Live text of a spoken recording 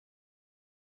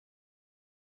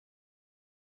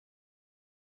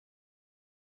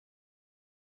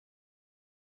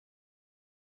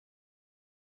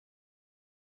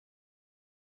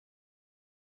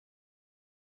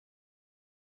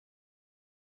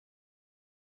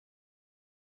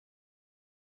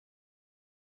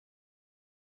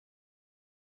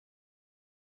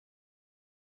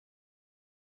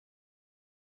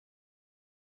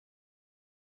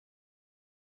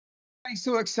I'm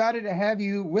so excited to have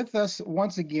you with us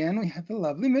once again. We have the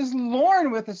lovely Miss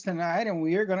Lauren with us tonight, and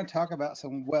we are going to talk about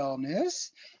some wellness.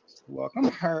 So welcome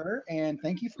her, and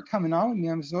thank you for coming on with me.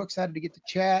 I'm so excited to get to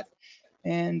chat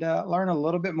and learn a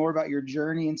little bit more about your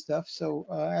journey and stuff. So,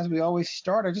 as we always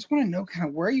start, I just want to know kind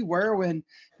of where you were when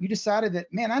you decided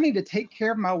that, man, I need to take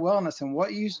care of my wellness, and what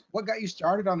got you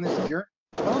started on this journey.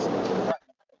 Tell us about that.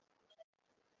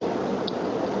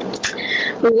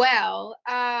 Well,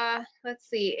 let's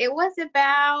see. It was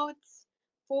about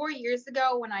 4 years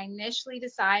ago when I initially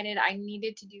decided I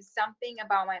needed to do something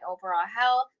about my overall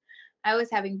health. I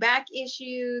was having back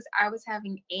issues, I was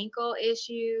having ankle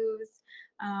issues,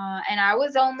 and I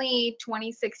was only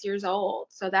 26 years old,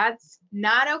 so that's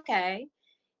not okay.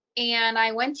 And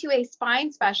I went to a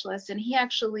spine specialist, and he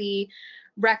actually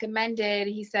recommended,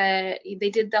 he said they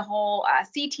did the whole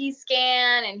CT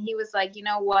scan, and he was like, you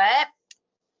know what?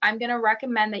 I'm going to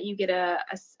recommend that you get a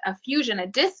fusion, a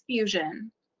disc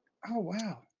fusion. Oh,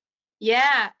 wow.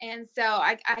 Yeah, and so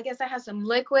I guess I have some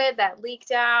liquid that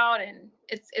leaked out, and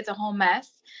it's a whole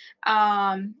mess.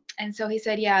 And so he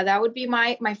said, yeah, that would be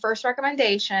my first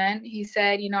recommendation. He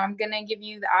said, I'm gonna give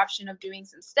you the option of doing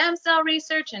some stem cell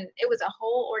research, and it was a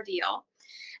whole ordeal.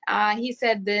 He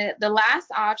said the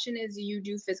last option is you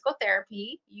do physical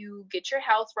therapy, you get your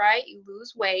health right, you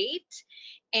lose weight,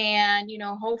 and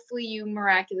hopefully you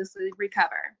miraculously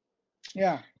recover.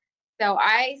 Yeah. So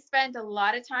I spent a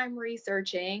lot of time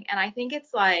researching, and I think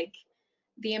it's like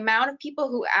the amount of people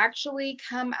who actually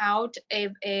come out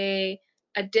of a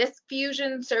disc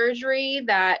fusion surgery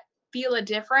that feel a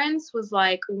difference was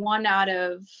like 1 out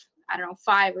of, I don't know,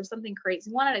 5 or something crazy.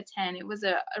 1 out of 10. It was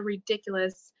a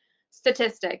ridiculous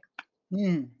statistic.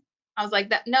 Hmm. I was like,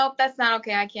 that nope, that's not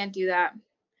okay. I can't do that.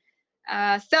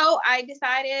 So I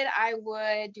decided I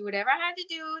would do whatever I had to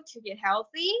do to get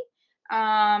healthy.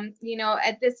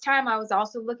 At this time, I was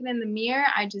also looking in the mirror.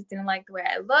 I just didn't like the way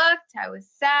I looked. I was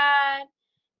sad.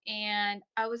 And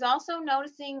I was also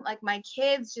noticing like my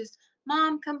kids just,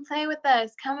 Mom, come play with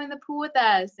us, come in the pool with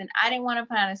us. And I didn't want to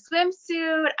put on a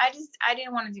swimsuit. I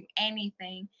didn't want to do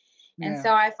anything. And Yeah.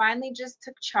 so I finally just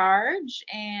took charge,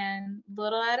 and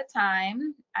little at a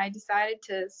time, I decided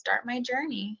to start my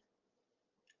journey.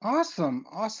 Awesome.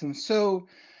 Awesome. So,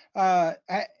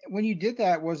 when you did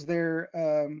that, was there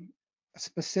a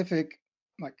specific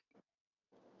like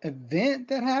event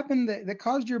that happened that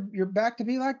caused your back to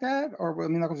be like that? Or I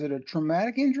mean, like, was it a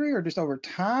traumatic injury or just over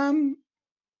time?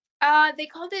 They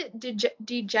called it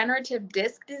degenerative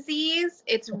disc disease.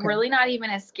 It's Okay. really not even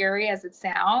as scary as it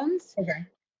sounds. Okay.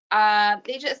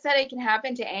 They just said it can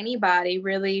happen to anybody,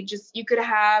 really. Just you could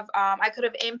have, I could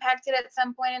have impacted at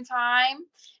some point in time,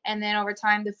 and then over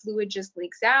time the fluid just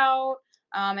leaks out,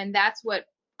 and that's what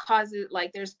causes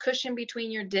like there's cushion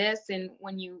between your discs, and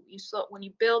when you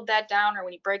build that down or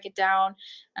when you break it down,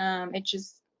 it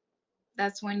just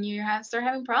that's when you have start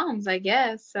having problems, I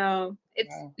guess. So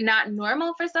it's Wow. not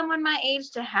normal for someone my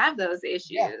age to have those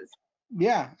Yeah. issues.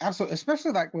 Yeah, absolutely.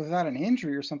 Especially like without an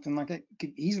injury or something like it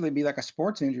could easily be like a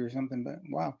sports injury or something. But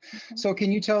wow. So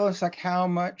can you tell us like how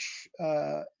much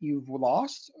you've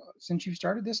lost since you've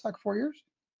started this like 4 years?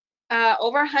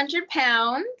 Over 100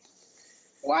 pounds.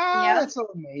 Wow, Yep. that's so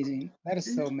amazing. That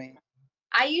is so amazing.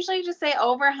 I usually just say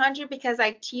over 100 because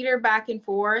I teeter back and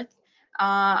forth.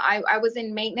 I was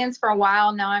in maintenance for a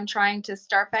while. Now I'm trying to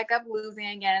start back up losing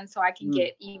again so I can Mm,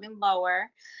 get even lower.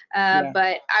 yeah.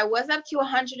 But I was up to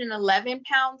 111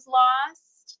 pounds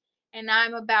lost, and now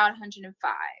I'm about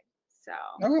 105. So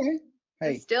Okay. it's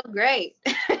Hey, still great.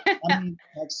 I mean,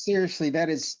 like seriously, that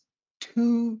is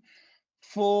two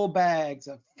full bags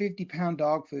of 50-pound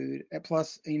dog food,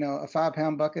 plus, a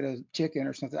 5-pound bucket of chicken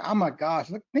or something. Oh my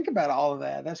gosh, look, think about all of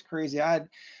that. That's crazy. I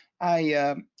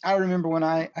remember when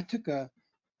I took a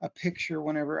picture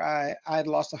whenever I had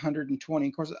lost 120.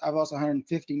 Of course, I've lost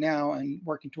 150 now and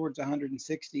working towards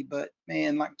 160. But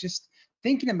man, like just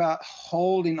thinking about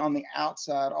holding on the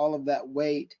outside all of that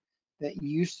weight that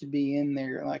used to be in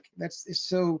there, like it's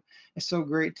so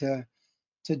great to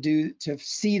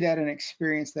see that and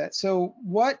experience that. So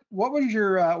what were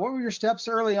your steps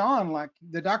early on? Like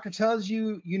the doctor tells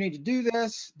you you need to do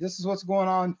this. This is what's going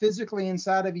on physically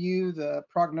inside of you. The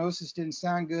prognosis didn't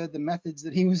sound good. The methods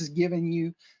that he was giving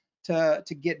you to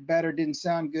get better didn't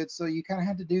sound good. So you kind of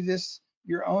had to do this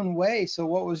your own way. So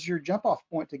what was your jump off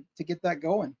point to get that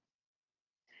going?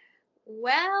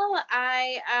 Well,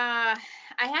 I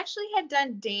actually had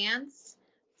done dance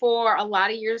for a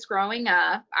lot of years growing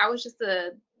up. I was just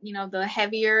the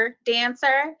heavier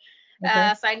dancer.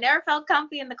 Okay. So I never felt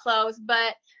comfy in the clothes,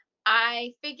 but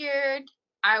I figured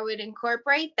I would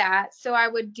incorporate that. So I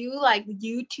would do like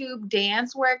YouTube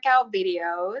dance workout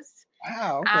videos.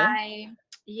 Wow. Okay. I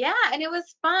Yeah, and it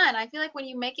was fun. I feel like when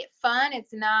you make it fun,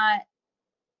 it's not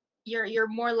you're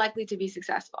more likely to be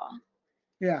successful,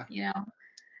 Yeah. you know.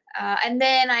 And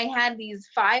then I had these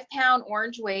 5 pound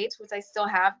orange weights, which I still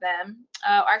have them.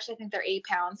 Actually, I think they're 8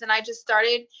 pounds. And I just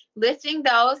started lifting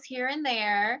those here and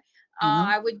there. Hmm.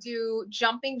 I would do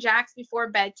jumping jacks before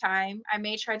bedtime. I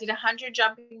made sure I did 100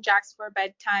 jumping jacks before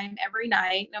bedtime every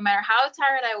night, no matter how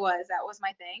tired I was. That was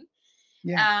my thing.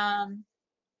 Yeah. Um,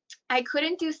 I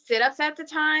couldn't do sit-ups at the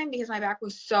time because my back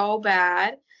was so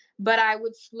bad, but I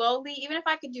would slowly, even if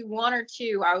I could do one or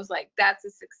two, I was like, that's a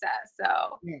success.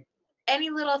 So Yeah. any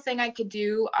little thing I could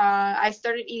do. I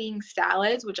started eating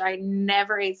salads, which I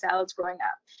never ate salads growing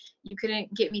up. You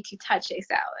couldn't get me to touch a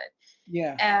salad.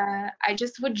 Yeah. I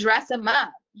just would dress them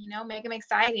up, make them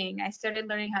exciting. I started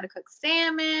learning how to cook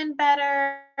salmon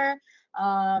better.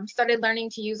 Started learning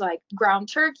to use like ground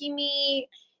turkey meat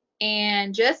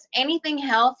and just anything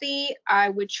healthy. I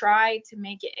would try to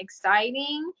make it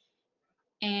exciting.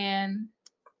 And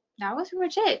that was pretty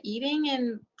much it. Eating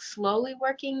and slowly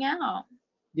working out.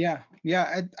 Yeah,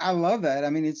 yeah, I love that. I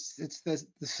mean, it's the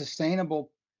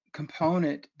sustainable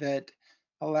component that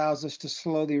allows us to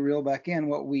slowly reel back in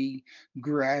what we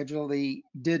gradually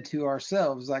did to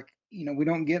ourselves. Like, we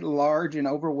don't get large and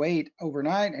overweight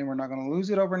overnight, and we're not going to lose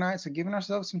it overnight. So giving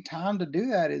ourselves some time to do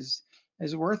that is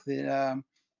worth it.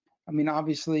 I mean,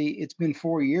 obviously it's been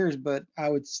 4 years, but I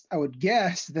would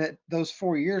guess that those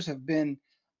 4 years have been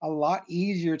a lot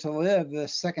easier to live the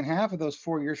second half of those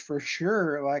 4 years for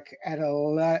sure, like at a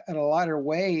lighter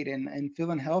weight and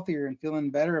feeling healthier and feeling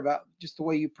better about just the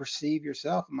way you perceive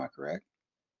yourself. Am I correct?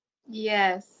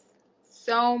 Yes,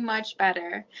 so much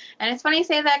better. And it's funny you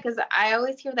say that because I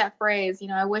always hear that phrase,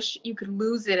 I wish you could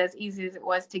lose it as easy as it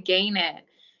was to gain it.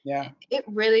 Yeah. It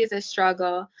really is a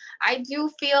struggle. I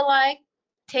do feel like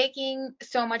taking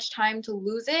so much time to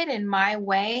lose it in my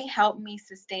way helped me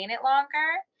sustain it longer.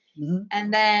 Hmm.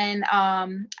 And then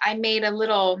I made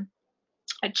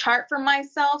a chart for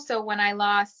myself. So when I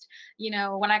lost,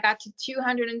 when I got to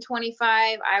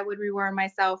 225, I would reward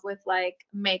myself with like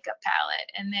makeup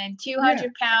palette. And then Yeah.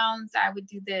 200 pounds, I would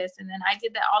do this. And then I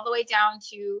did that all the way down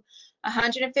to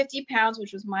 150 pounds,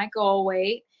 which was my goal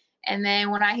weight. And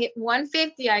then when I hit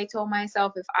 150, I told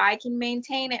myself if I can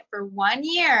maintain it for 1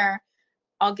 year,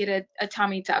 I'll get a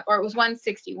tummy tuck. Or it was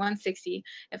 160.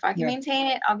 If I can Yeah. maintain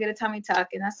it, I'll get a tummy tuck.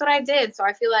 And that's what I did. So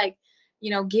I feel like,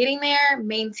 getting there,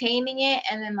 maintaining it,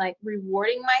 and then like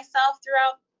rewarding myself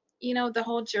throughout, the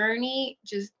whole journey,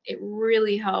 just it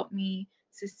really helped me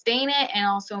sustain it and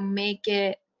also make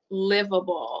it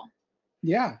livable.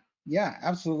 Yeah. Yeah.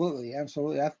 Absolutely.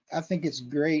 Absolutely. I think it's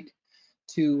great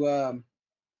to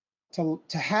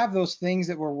to have those things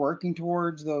that we're working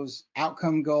towards, those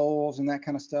outcome goals and that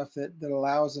kind of stuff that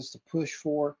allows us to push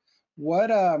for. What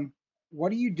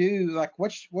do you do? Like,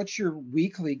 what's your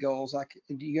weekly goals? Like,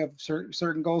 do you have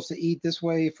certain goals to eat this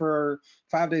way for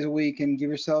 5 days a week and give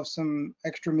yourself some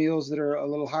extra meals that are a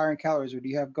little higher in calories, or do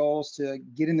you have goals to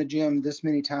get in the gym this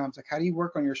many times? Like, how do you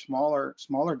work on your smaller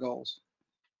goals?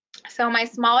 So my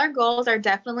smaller goals are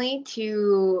definitely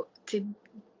to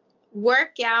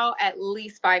work out at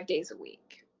least 5 days a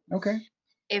week. Okay.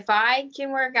 If I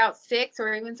can work out 6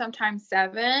 or even sometimes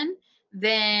 7,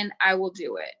 then I will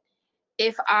do it.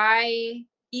 If I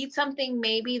eat something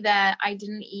maybe that I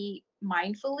didn't eat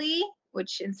mindfully,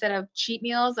 which instead of cheat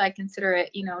meals, I consider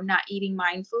it, not eating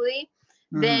mindfully,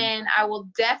 Hmm. then I will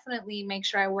definitely make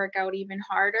sure I work out even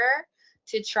harder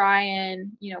to try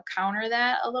and, counter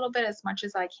that a little bit as much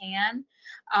as I can.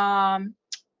 Um,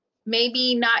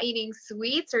 Maybe not eating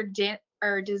sweets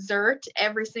or dessert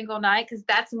every single night because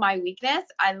that's my weakness.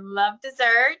 I love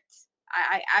dessert.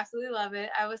 I absolutely love it.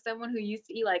 I was someone who used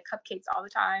to eat like cupcakes all the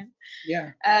time.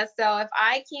 Yeah. So if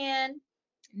I can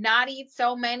not eat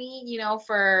so many,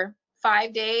 for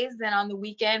 5 days, then on the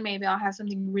weekend maybe I'll have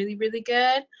something really, really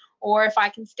good. Or if I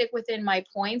can stick within my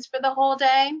points for the whole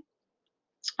day,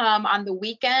 on the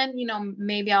weekend,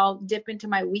 maybe I'll dip into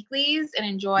my weeklies and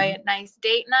enjoy Mhm. a nice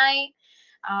date night.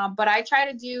 But I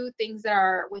try to do things that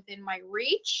are within my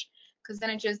reach because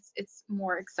then it's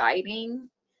more exciting.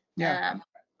 Yeah. Um,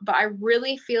 but I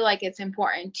really feel like it's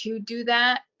important to do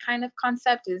that kind of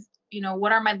concept is,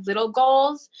 what are my little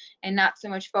goals and not so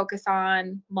much focus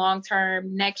on long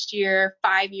term, next year,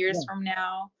 5 years Yeah. from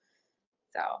now.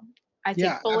 So I take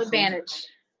Yeah. full Absolutely. advantage.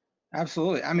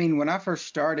 Absolutely. I mean, when I first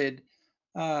started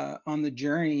on the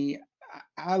journey,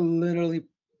 I literally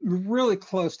really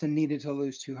close to needed to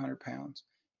lose 200 pounds,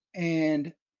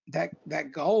 and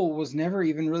that goal was never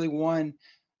even really one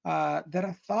that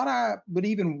I thought I would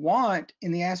even want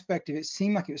in the aspect of it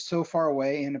seemed like it was so far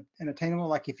away and attainable.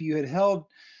 Like if you had held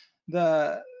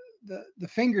the the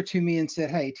finger to me and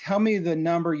said, "Hey, tell me the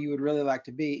number you would really like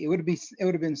to be," it would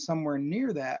have been somewhere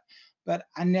near that. But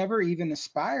I never even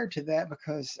aspired to that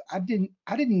because I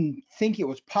didn't think it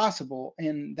was possible.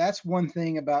 And that's one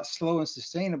thing about slow and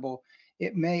sustainable.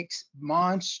 It makes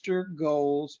monster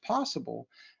goals possible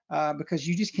because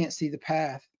you just can't see the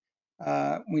path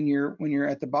when you're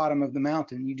at the bottom of the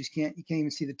mountain. You can't even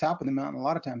see the top of the mountain. A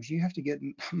lot of times you have to get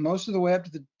most of the way up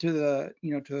to the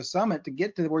to the summit to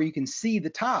get to where you can see the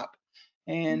top.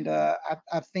 And Mhm.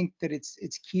 I think that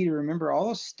it's key to remember all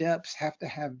those steps have to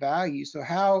have value. So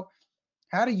how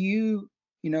do you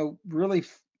really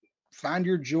find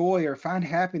your joy or find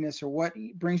happiness or what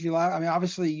brings you life? I mean,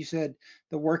 obviously you said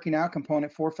the working out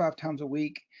component 4 or 5 times a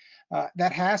week.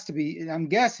 That has to be, I'm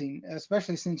guessing,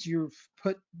 especially since you've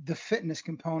put the fitness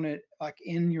component like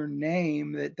in your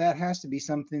name, that has to be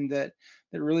something that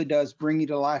really does bring you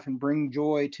to life and bring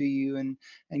joy to you and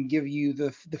give you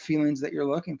the feelings that you're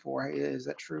looking for. Is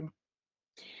that true?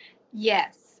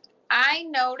 Yes. I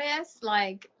notice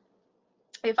like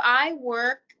if I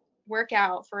work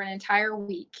out for an entire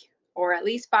week or at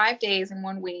least 5 days in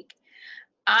one week,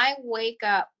 I wake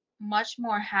up much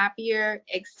more happier,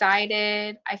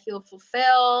 excited. I feel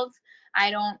fulfilled.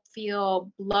 I don't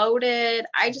feel bloated.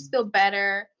 I just Mhm. feel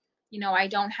better. I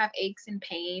don't have aches and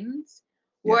pains.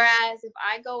 Yep. Whereas if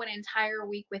I go an entire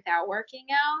week without working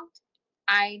out,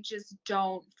 I just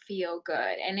don't feel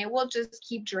good and it will just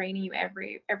keep draining you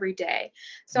every day.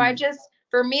 So I Mm. just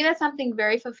for me that's something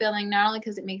very fulfilling not only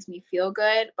because it makes me feel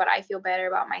good, but I feel better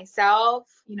about myself.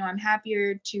 I'm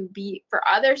happier to be for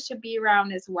others to be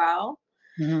around as well.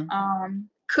 Hmm.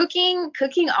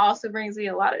 Cooking also brings me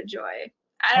a lot of joy.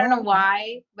 I don't know Oh,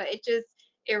 why, but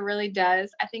it really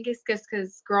does. I think it's just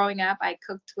because growing up I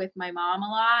cooked with my mom a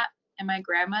lot and my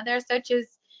grandmother, so it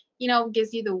just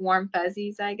gives you the warm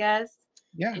fuzzies, I guess,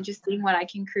 yeah. and just seeing what I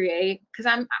can create. Because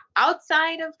I'm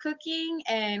outside of cooking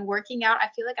and working out, I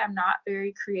feel like I'm not a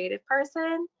very creative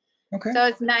person. Okay. So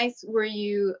it's nice where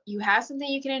you have something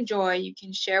you can enjoy, you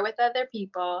can share with other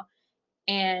people,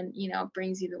 and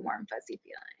brings you the warm fuzzy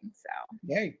feeling. So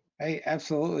Hey, hey,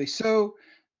 absolutely. So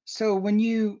when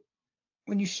you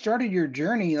started your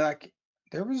journey, like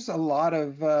there was a lot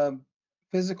of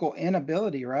physical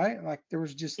inability, right? Like there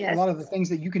was just a yes. lot of the things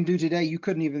that you can do today you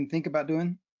couldn't even think about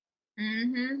doing.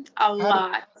 A How did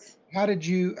lot. how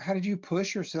did you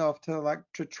push yourself to like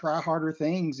to try harder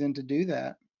things and to do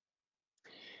that?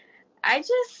 I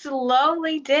just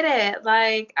slowly did it.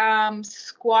 Like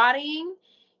squatting,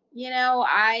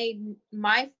 I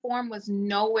my form was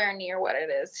nowhere near what it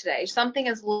is today. Something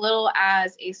as little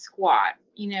as a squat,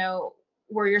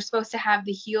 where you're supposed to have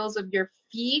the heels of your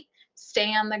feet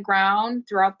stay on the ground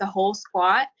throughout the whole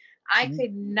squat. I Mhm.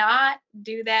 could not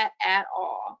do that at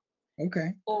all.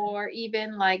 Okay. Or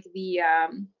even like the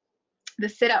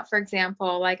sit up, for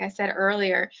example, like I said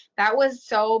earlier, that was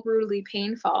so brutally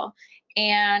painful.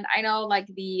 And I know like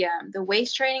the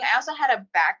waist training, I also had a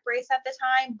back brace at the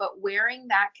time, but wearing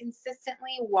that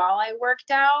consistently while I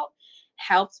worked out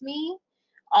helped me.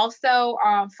 Also,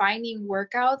 finding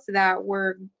workouts that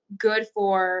were good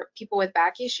for people with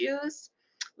back issues.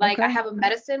 Like I Okay. have a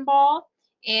medicine ball,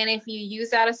 and if you use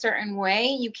that a certain way,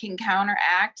 you can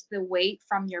counteract the weight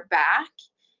from your back,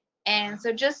 and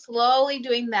so just slowly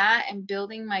doing that and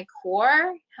building my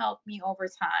core helped me over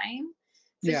time.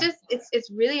 So Yeah. it's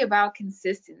really about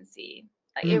consistency.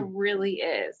 Like it Mm. really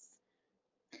is.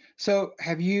 So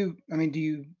have you, I mean, do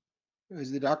you,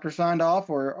 is the doctor signed off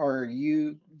or are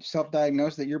you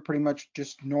self-diagnosed that you're pretty much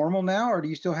just normal now, or do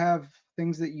you still have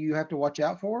things that you have to watch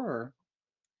out for or?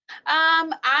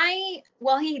 I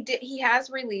well he has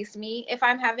released me. If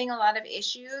I'm having a lot of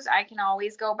issues, I can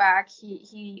always go back.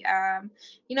 He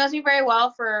knows me very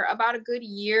well for about a good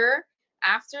year.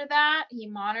 After that, he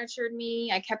monitored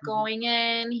me. I kept Mhm. going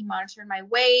in. He monitored my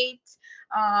weight.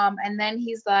 And then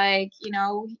he's like, he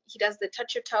does the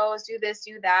touch your toes, do this,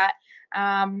 do that.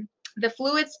 The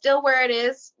fluid's still where it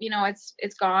is.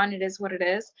 It's gone. It is what it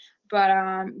is. But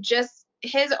just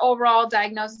his overall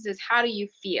diagnosis is how do you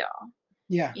feel?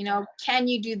 Yeah. Can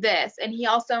you do this? And he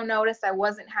also noticed I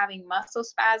wasn't having muscle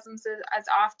spasms as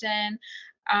often.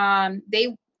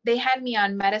 They had me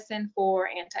on medicine for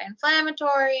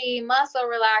anti-inflammatory, muscle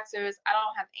relaxers. I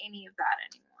don't have any of that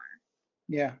anymore.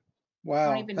 Yeah. I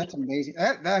don't Wow, even that's need amazing.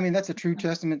 I mean, that's a true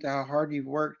testament to how hard you've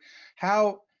worked.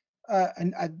 How,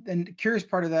 and the curious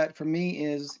part of that for me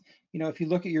is, if you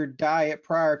look at your diet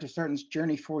prior to starting this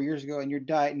journey 4 years ago and your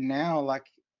diet now, like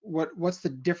what's the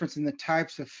difference in the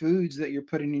types of foods that you're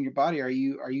putting in your body? Are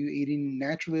you eating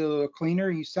naturally a little cleaner?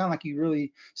 You sound like you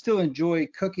really still enjoy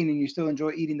cooking and you still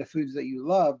enjoy eating the foods that you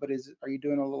love, but are you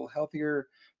doing a little healthier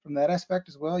from that aspect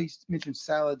as well? You mentioned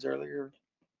salads earlier.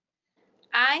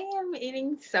 I am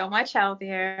eating so much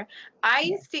healthier. I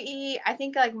Yeah. used to eat, I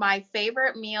think like my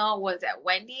favorite meal was at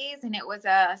Wendy's, and it was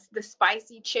the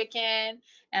spicy chicken,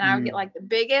 and I would get Mm. like the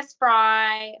biggest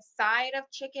fry, side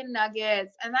of chicken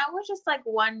nuggets, and that was just like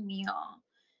one meal.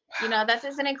 That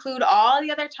doesn't include all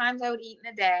the other times I would eat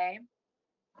in a day.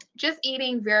 Just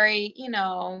eating very,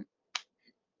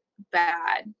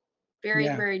 bad, very,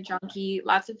 Yeah. very junky,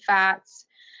 lots of fats,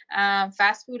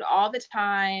 fast food all the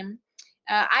time.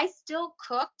 I still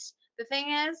cooked. The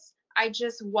thing is, I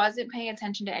just wasn't paying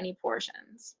attention to any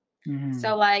portions. Hmm.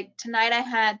 So like tonight I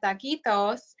had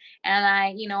taquitos, and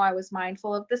I was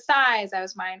mindful of the size. I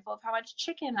was mindful of how much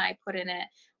chicken I put in it.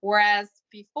 Whereas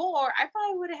before, I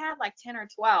probably would have had like 10 or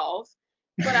 12,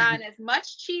 put on as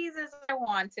much cheese as I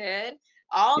wanted,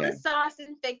 all the Yeah. sauce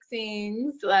and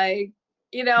fixings, like,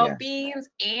 Yeah. beans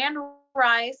and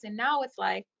rice. And now it's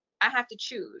like I have to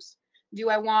choose. Do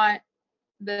I want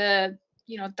the,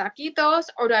 taquitos,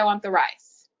 or do I want the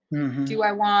rice? Hmm. Do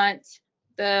I want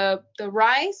the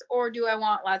rice, or do I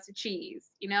want lots of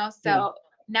cheese? Yeah. So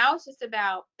now it's just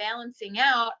about balancing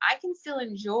out. I can still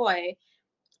enjoy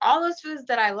all those foods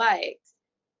that I liked,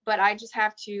 but I just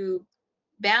have to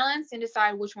balance and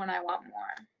decide which one I want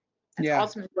more. That's Yeah.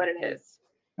 ultimately what it is.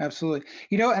 Absolutely.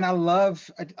 And I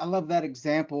love that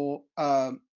example,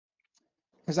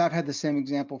 because I've had the same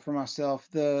example for myself.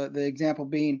 The example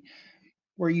being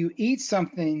where you eat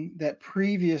something that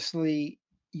previously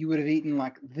you would have eaten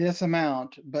like this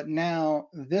amount, but now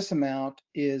this amount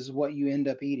is what you end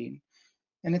up eating.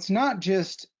 And it's not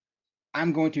just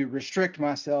I'm going to restrict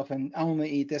myself and only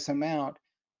eat this amount.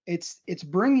 It's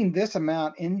bringing this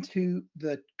amount into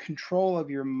the control of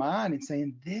your mind and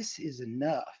saying this is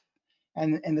enough.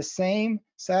 And the same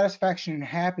satisfaction and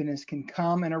happiness can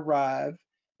come and arrive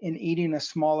in eating a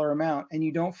smaller amount, and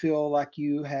you don't feel like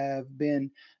you have been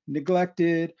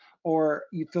neglected or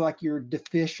you feel like you're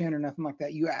deficient or nothing like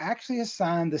that. You actually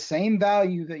assign the same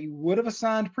value that you would have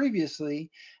assigned previously,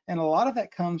 and a lot of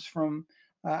that comes from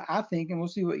I think, and we'll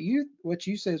see what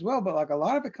you say as well, but like a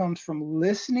lot of it comes from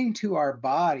listening to our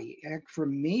body. And for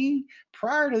me,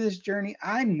 prior to this journey,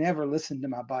 I never listened to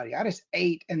my body. I just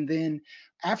ate, and then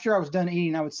after I was done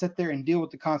eating, I would sit there and deal with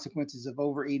the consequences of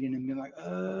overeating and be like,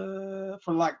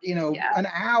 for like, Yeah. an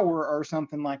hour or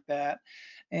something like that.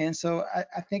 And so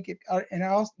I think and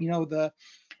also,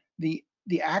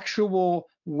 the actual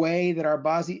way that our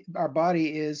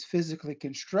body is physically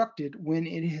constructed, when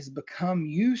it has become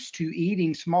used to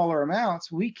eating smaller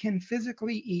amounts, we can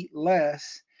physically eat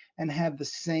less and have the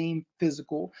same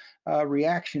physical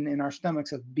reaction in our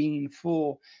stomachs of being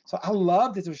full. So I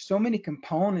love that there's so many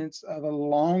components of a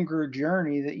longer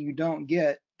journey that you don't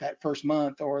get that first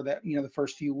month or that the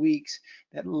first few weeks,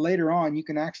 that later on you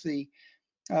can actually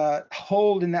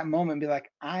hold in that moment and be like,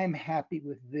 I'm happy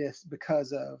with this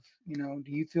because of,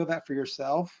 do you feel that for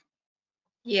yourself?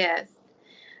 Yes.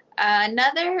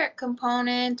 Another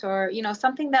component, or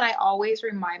something that I always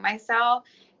remind myself,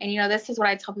 and this is what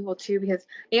I tell people too, because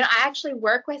I actually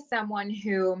work with someone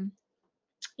who,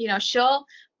 she'll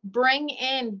bring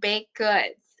in baked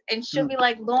goods, and she'll Mm. be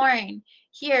like, Lauren,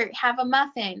 here, have a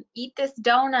muffin, eat this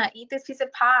donut, eat this piece of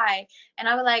pie. And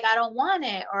I was like, I don't want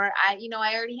it. Or I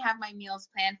already have my meals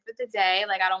planned for the day.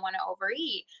 Like, I don't want to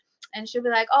overeat. And she'll be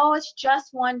like, oh, it's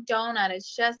just one donut.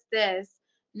 It's just this.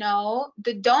 No,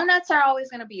 the donuts are always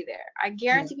going to be there. I Yeah.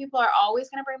 guarantee people are always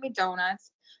going to bring me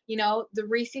donuts. The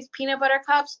Reese's peanut butter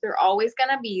cups, they're always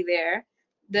going to be there.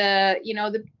 The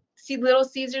see Little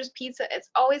Caesars pizza, it's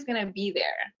always going to be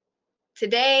there.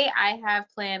 Today I have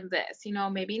planned this.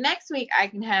 Maybe next week I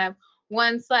can have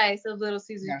one slice of Little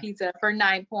Caesars Yeah. pizza for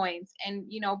 9 points, and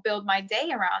build my day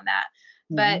around that.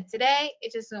 Hmm. But today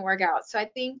it just didn't work out. So I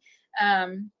think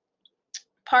um,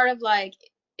 part of like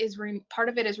part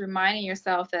of it is reminding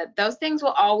yourself that those things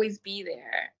will always be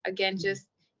there. Again, just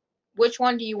which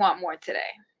one do you want more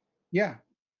today? Yeah.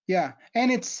 Yeah.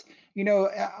 And it's,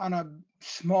 on a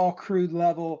small crude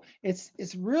level, it's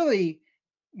really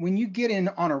when you get in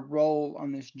on a roll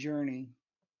on this journey,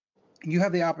 you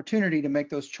have the opportunity to make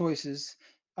those choices.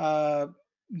 Uh,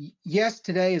 yes,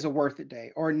 today is a worth it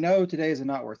day, or no, today is a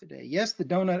not worth it day. Yes, the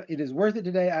donut, it is worth it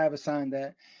today. I have assigned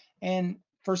that. And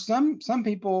for some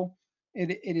people,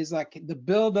 it is like the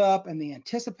build up and the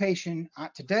anticipation.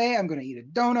 Today, I'm going to eat a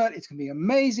donut. It's going to be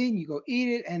amazing. You go eat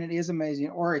it, and it is amazing,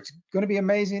 or it's going to be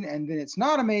amazing, and then it's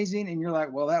not amazing, and you're like,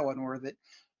 well, that wasn't worth it,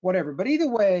 whatever. But either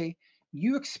way,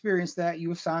 you experience that,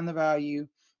 you assign the value,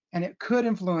 and it could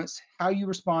influence how you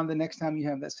respond the next time you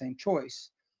have that same choice.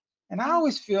 And I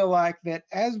always feel like that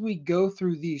as we go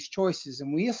through these choices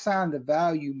and we assign the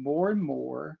value more and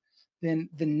more, then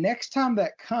the next time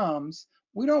that comes,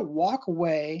 we don't walk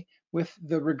away with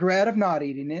the regret of not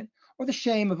eating it or the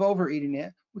shame of overeating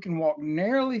it. We can walk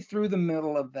narrowly through the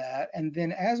middle of that. And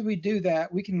then as we do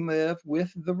that, we can live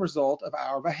with the result of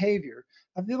our behavior.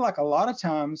 I feel like a lot of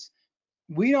times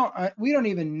we don't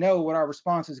even know what our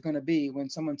response is going to be when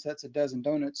someone sets a dozen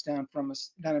donuts down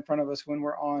in front of us when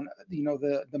we're on,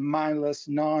 the mindless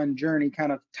non-journey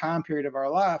kind of time period of our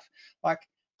life. Like,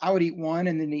 I would eat one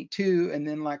and then eat two, and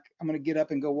then, like, I'm going to get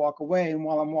up and go walk away, and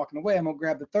while I'm walking away, I'm going to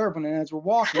grab the third one, and as we're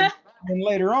walking, then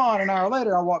later on, an hour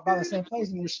later, I'll walk by the same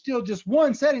place and there's still just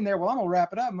one sitting there. Well, I'm going to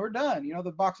wrap it up and we're done.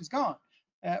 The box is gone.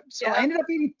 So I Yeah. ended up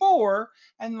eating four,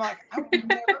 and, like, I would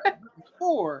never eat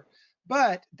four.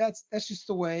 But that's just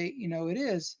the way it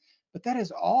is. But that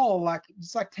is all, like,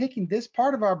 it's like taking this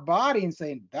part of our body and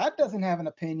saying that doesn't have an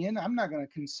opinion. I'm not going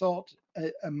to consult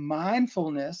a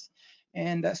mindfulness.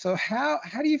 And so how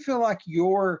do you feel like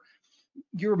your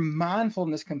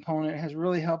mindfulness component has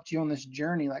really helped you on this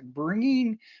journey, like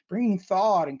bringing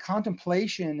thought and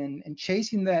contemplation and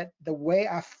chasing that the way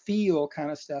I feel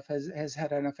kind of stuff has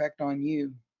had an effect on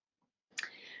you?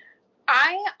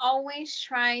 I always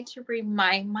try to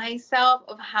remind myself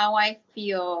of how I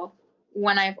feel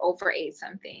when I've overate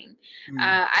something. Mm,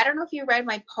 I don't know if you read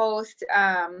my post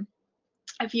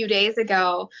a few days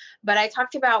ago, but I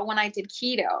talked about when I did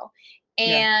keto,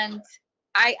 yeah. and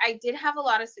I did have a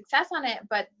lot of success on it.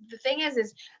 But the thing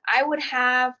is I would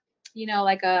have,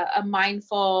 like a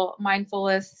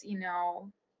mindfulness,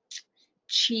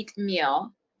 cheat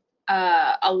meal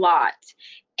a lot.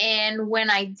 And when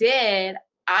I did,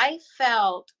 I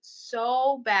felt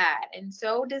so bad and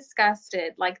so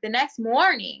disgusted. Like the next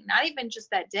morning, not even just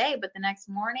that day, but the next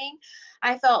morning,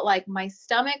 I felt like my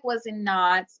stomach was in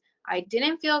knots. I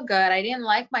didn't feel good. I didn't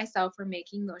like myself for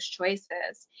making those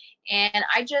choices. And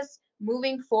I just,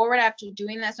 moving forward after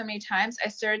doing that so many times, I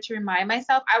started to remind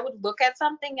myself, I would look at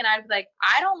something and I'd be like,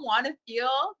 I don't want to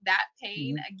feel that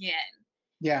pain Mhm. again.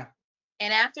 Yeah.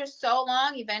 And after so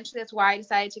long, eventually that's why I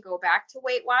decided to go back to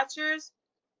Weight Watchers,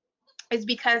 is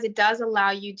because it does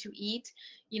allow you to eat,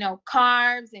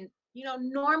 carbs and,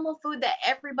 normal food that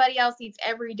everybody else eats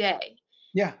every day.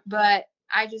 Yeah. But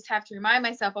I just have to remind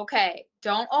myself, okay,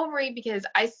 don't overeat, because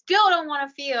I still don't want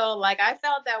to feel like I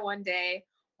felt that one day.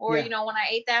 Or, Yeah. when I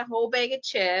ate that whole bag of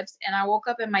chips and I woke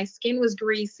up and my skin was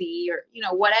greasy, or,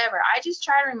 whatever. I just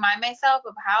try to remind myself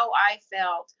of how I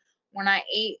felt when I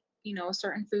ate,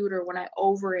 certain food, or when I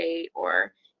overate,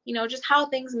 or, just how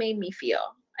things made me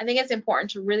feel. I think it's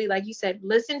important to really, like you said,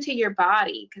 listen to your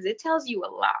body, because it tells you a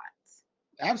lot.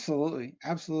 Absolutely.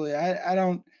 Absolutely. I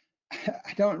don't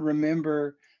I don't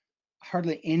remember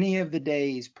hardly any of the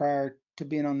days prior to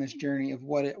being on this journey of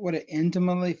what it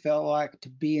intimately felt like to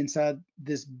be inside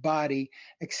this body,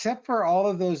 except for all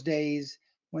of those days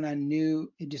when I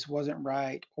knew it just wasn't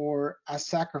right, or I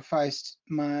sacrificed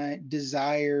my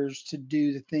desires to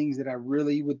do the things that I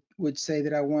really would say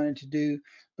that I wanted to do,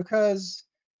 because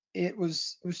it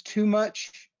was too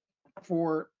much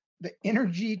for the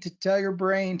energy to tell your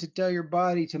brain, to tell your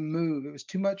body to move. It was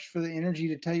too much for the energy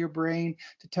to tell your brain,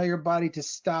 to tell your body to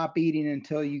stop eating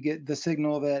until you get the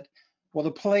signal that, well,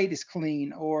 the plate is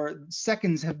clean, or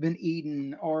seconds have been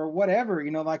eaten, or whatever,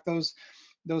 like those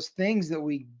things that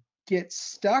we get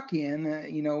stuck in,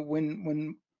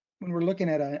 when we're looking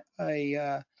at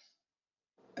a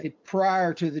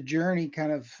prior to the journey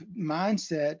kind of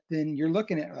mindset. Then you're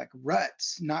looking at, like,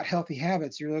 ruts, not healthy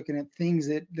habits. You're looking at things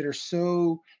that are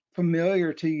so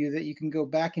familiar to you that you can go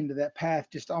back into that path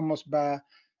just almost by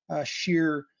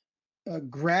sheer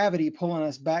gravity pulling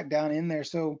us back down in there.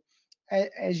 So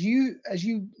as you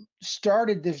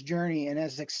started this journey, and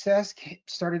as success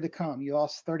started to come, you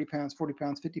lost 30 pounds, 40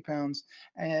 pounds, 50 pounds.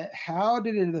 How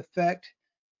did it affect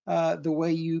the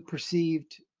way you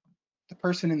perceived the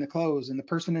person in the clothes, and the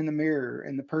person in the mirror,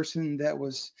 and the person that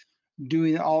was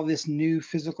doing all this new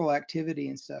physical activity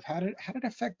and stuff? How did it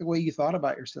affect the way you thought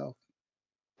about yourself?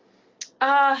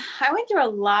 I went through a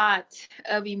lot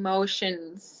of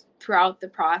emotions throughout the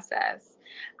process.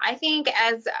 I think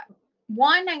as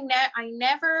one, I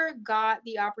never got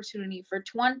the opportunity for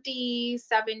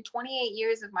 27, 28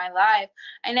 years of my life.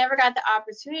 I never got the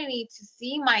opportunity to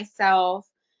see myself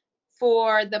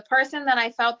for the person that I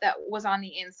felt that was on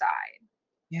the inside.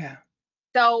 Yeah.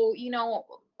 So,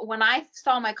 when I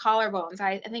saw my collarbones,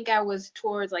 I think I was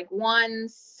towards like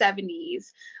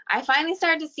 170s. I finally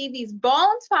started to see these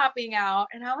bones popping out,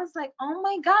 and I was like, oh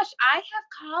my gosh, I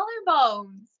have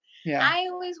collarbones. Yeah. I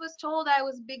always was told I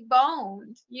was big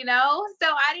boned, So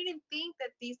I didn't think that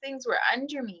these things were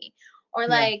under me. Or Yeah.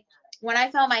 like when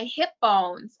I felt my hip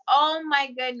bones, oh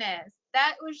my goodness,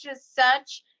 that was just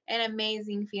such an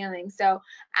amazing feeling. So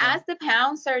Yeah. as the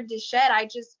pounds started to shed,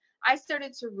 I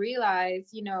started to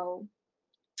realize,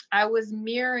 I was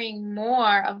mirroring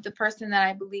more of the person that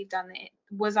I believed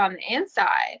was on the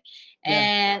inside. Yeah.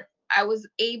 And I was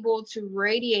able to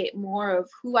radiate more of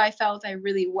who I felt I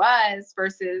really was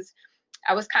versus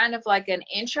I was kind of like an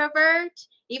introvert.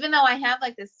 Even though I have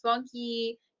like this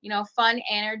spunky, fun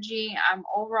energy, I'm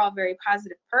overall a very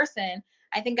positive person.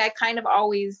 I think I kind of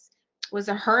always was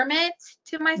a hermit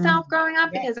to myself Mhm. growing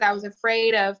up Yeah. because I was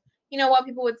afraid of what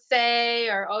people would say,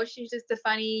 or, oh, she's just a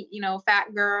funny,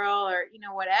 fat girl, or,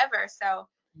 whatever. So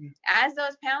Mm. as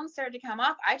those pounds started to come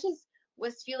off, I just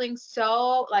was feeling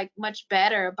so like much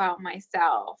better about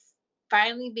myself.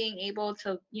 Finally being able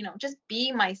to, just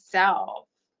be myself.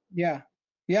 Yeah.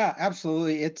 Yeah,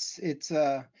 absolutely. It's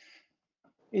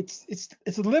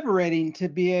liberating to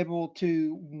be able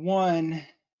to, one,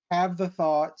 have the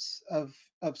thoughts of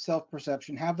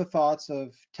self-perception, have the thoughts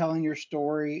of telling your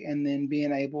story, and then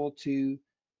being able to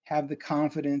have the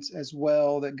confidence as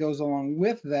well that goes along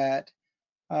with that,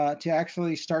 to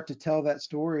actually start to tell that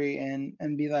story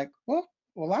and be like, well,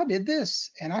 I did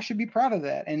this and I should be proud of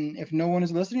that. And if no one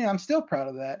is listening, I'm still proud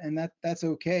of that, and that's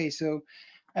okay. So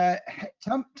uh,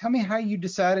 tell me how you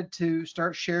decided to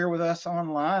start share with us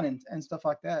online and stuff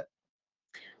like that.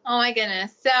 Oh my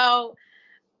goodness. So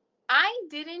I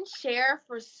didn't share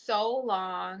for so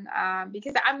long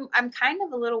because I'm kind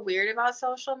of a little weird about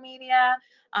social media.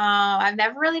 I've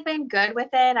never really been good with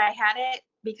it. I had it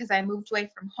because I moved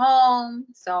away from home,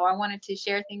 so I wanted to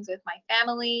share things with my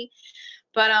family.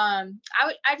 But I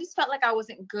just felt like I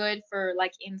wasn't good for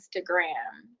like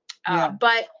Instagram. Yeah.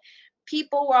 But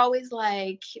people were always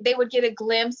like, they would get a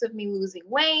glimpse of me losing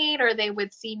weight, or they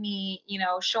would see me,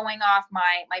 showing off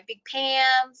my big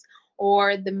pants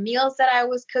or the meals that I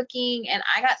was cooking. And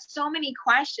I got so many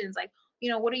questions like,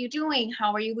 what are you doing?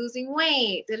 How are you losing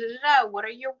weight? Da, da, da, da. What are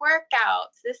your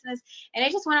workouts? This and this. And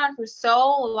it just went on for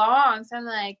so long. So I'm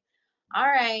like, all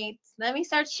right, let me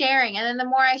start sharing. And then the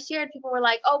more I shared, people were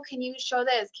like, oh, can you show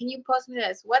this? Can you post me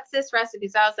this? What's this recipe?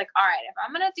 So I was like, all right, if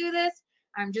I'm going to do this,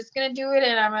 I'm just going to do it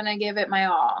and I'm going to give it my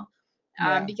all.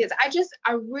 Yeah. Because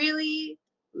I really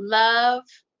love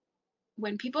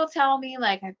when people tell me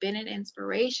like I've been an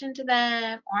inspiration to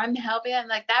them or I'm helping them,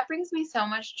 like that brings me so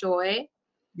much joy.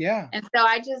 Yeah. And so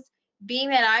being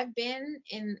that I've been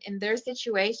in their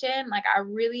situation, like I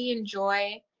really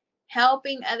enjoy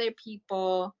helping other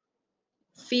people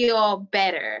feel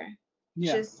better.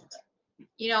 Yeah. Just,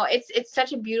 it's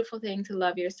such a beautiful thing to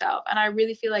love yourself. And I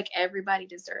really feel like everybody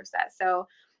deserves that. So,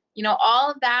 all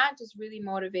of that just really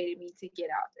motivated me to get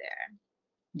out there.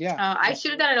 Yeah. I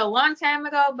should have done it a long time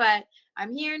ago, but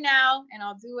I'm here now and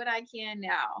I'll do what I can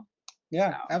now. So,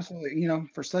 Yeah, absolutely.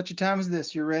 For such a time as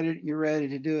this, you're ready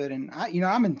to do it. And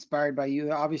I'm inspired by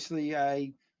you. Obviously,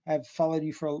 I have followed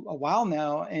you for a while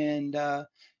now, and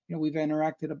we've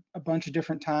interacted a bunch of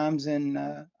different times, and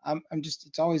I'm just,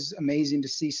 it's always amazing to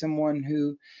see someone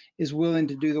who is willing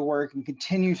to do the work and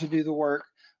continue to do the work,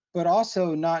 but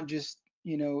also not just,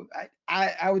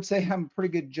 I would say I'm a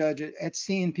pretty good judge at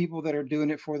seeing people that are doing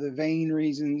it for the vain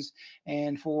reasons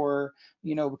and for,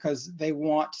 because they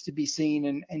want to be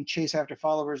seen and chase after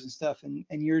followers and stuff. And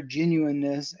your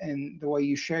genuineness and the way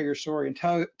you share your story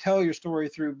and tell your story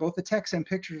through both the text and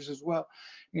pictures as well.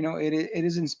 It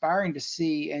is inspiring to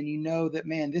see, and that,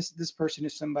 man, this person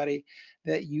is somebody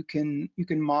that you can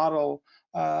model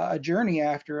a journey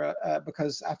after,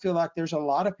 because I feel like there's a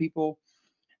lot of people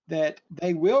that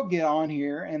they will get on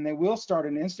here and they will start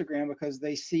an Instagram because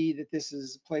they see that this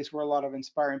is a place where a lot of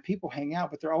inspiring people hang out,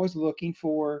 but they're always looking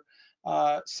for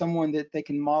someone that they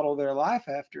can model their life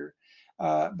after,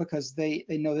 because they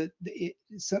know that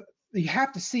so you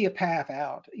have to see a path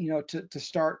out, to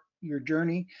start your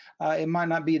journey. It might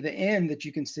not be the end that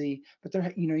you can see,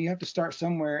 but you have to start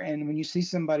somewhere. And when you see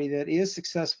somebody that is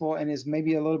successful and is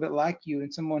maybe a little bit like you,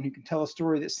 and someone who can tell a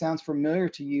story that sounds familiar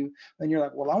to you, then you're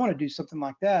like, well, I want to do something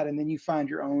like that. And then you find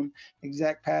your own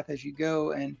exact path as you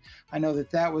go. And I know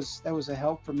that was a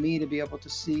help for me to be able to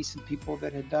see some people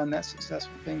that had done that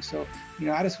successful thing. So,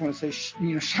 I just want to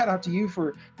say, shout out to you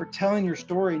for telling your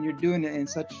story, and you're doing it in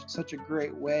such a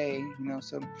great way.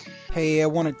 So, hey, I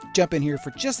want to jump in here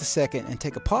for just a second and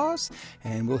take a pause,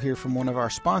 and we'll hear from one of our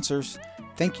sponsors.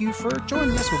 Thank you for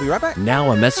joining us. We'll be right back.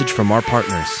 Now a message from our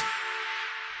partners.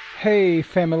 Hey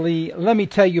family, let me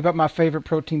tell you about my favorite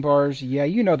protein bars. Yeah,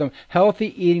 you know them.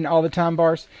 Healthy Eating All the Time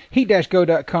bars.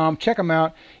 Heat-go.com. Check them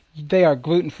out. They are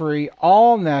gluten-free,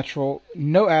 all natural,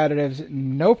 no additives,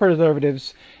 no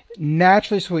preservatives,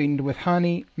 naturally sweetened with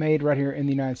honey made right here in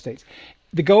the United States.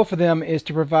 The goal for them is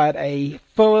to provide a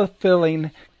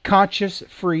fulfilling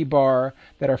conscious-free bar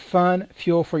that are fun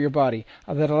fuel for your body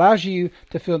that allows you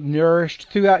to feel nourished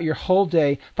throughout your whole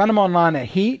day. Find them online at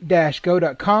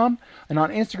heat-go.com and on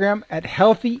Instagram at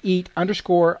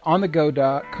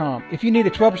healthyeat_onthego.com. If you need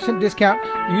a 12%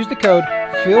 discount, use the code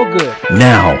FEELGOOD.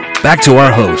 Now, back to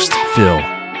our host, Phil.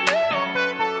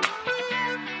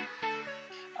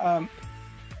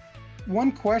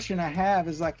 One question I have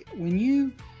is like when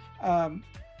you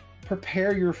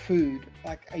prepare your food,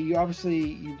 like you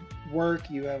work,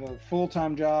 you have a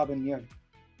full-time job, and you have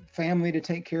family to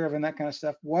take care of and that kind of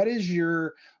stuff. What is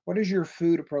your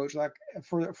food approach like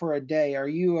for a day? Are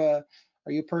you a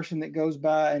person that goes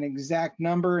by an exact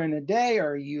number in a day, or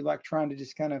are you like trying to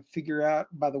just kind of figure out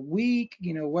by the week?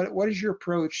 You know, what is your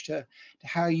approach to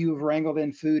how you have wrangled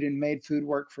in food and made food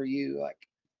work for you? Like,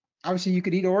 obviously you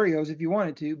could eat Oreos if you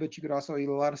wanted to, but you could also eat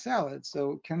a lot of salads.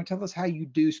 So kind of tell us how you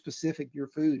do your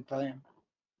food plan.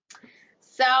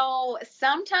 So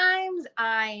sometimes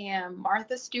I am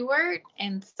Martha Stewart,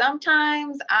 and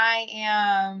sometimes I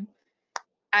am,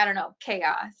 I don't know,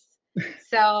 chaos.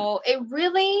 So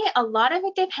a lot of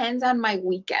it depends on my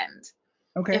weekend.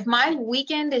 Okay. If my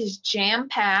weekend is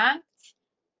jam-packed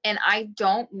and I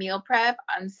don't meal prep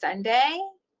on Sunday,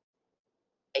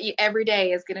 every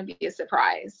day is going to be a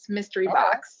surprise mystery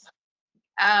box.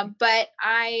 But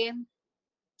I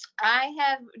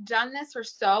have done this for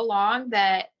so long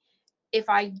that if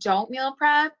I don't meal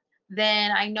prep,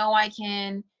 then I know I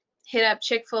can hit up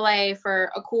Chick-fil-A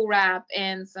for a cool wrap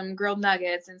and some grilled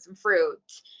nuggets and some fruit.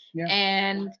 Yeah.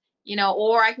 And,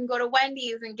 or I can go to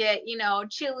Wendy's and get,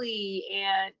 chili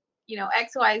and,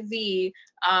 XYZ.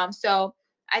 So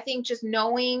I think just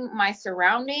knowing my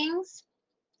surroundings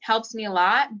helps me a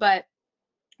lot. But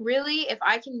really, if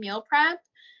I can meal prep,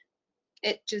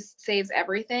 it just saves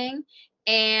everything.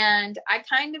 And I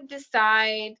kind of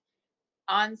decide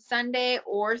on Sunday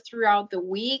or throughout the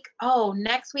week,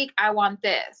 next week I want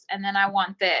this, and then I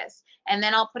want this, and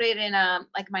then I'll put it in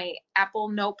like my Apple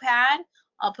notepad.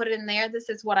 I'll put it in there. This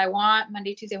is what I want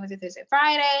Monday, Tuesday, Wednesday, Thursday,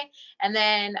 Friday. And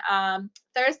then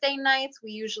Thursday nights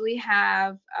we usually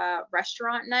have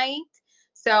restaurant night.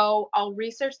 So I'll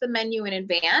research the menu in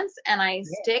advance and I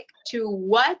stick to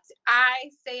what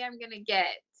I say I'm going to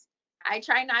get. I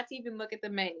try not to even look at the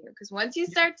menu, because once you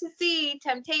start to see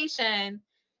temptation,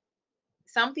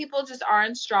 some people just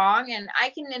aren't strong, and I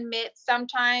can admit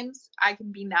sometimes I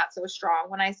can be not so strong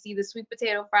when I see the sweet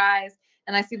potato fries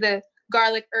and I see the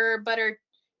garlic herb butter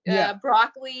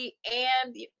broccoli,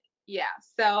 and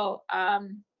so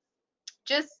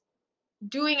just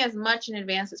doing as much in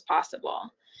advance as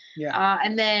possible.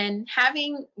 And then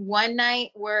having one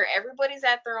night where everybody's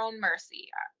at their own mercy.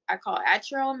 I call it at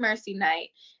your own mercy night.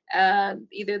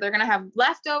 Either they're going to have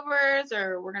leftovers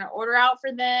or we're going to order out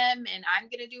for them and I'm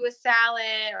going to do a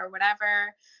salad or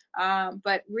whatever.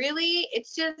 But really,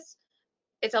 it's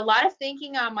a lot of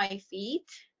thinking on my feet,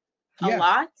 a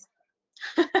lot.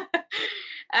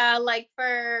 Like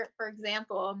for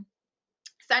example,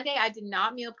 Sunday I did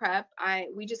not meal prep.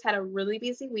 We just had a really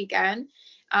busy weekend.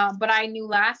 But I knew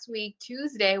last week,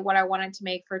 Tuesday, what I wanted to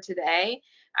make for today.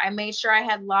 I made sure I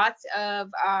had lots of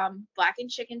blackened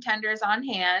chicken tenders on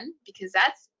hand, because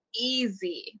that's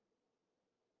easy.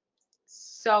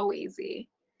 So easy.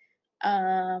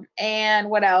 And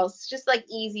what else? Just like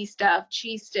easy stuff,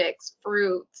 cheese sticks,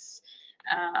 fruits.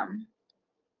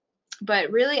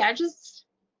 But really,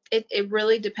 it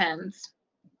really depends.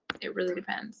 It really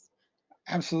depends.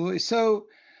 Absolutely. So,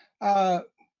 do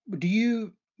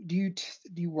you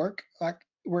work like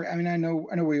where? I mean, I know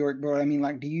where you work, but I mean,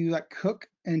 like, do you like cook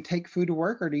and take food to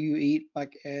work, or do you eat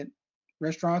like at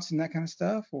restaurants and that kind of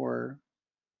stuff, or?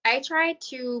 I try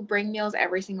to bring meals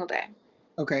every single day.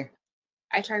 Okay.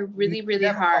 I try really, really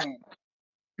hard.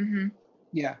 Mm-hmm.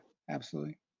 Yeah,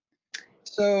 absolutely.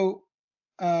 So,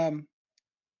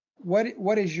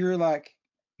 what is your like,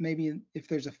 maybe if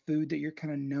there's a food that you're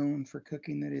kind of known for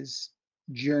cooking that is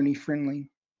journey friendly?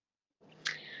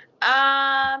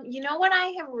 What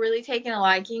I have really taken a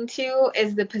liking to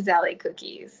is the Pizelli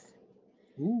cookies.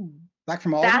 Ooh, like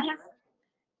from Aldi?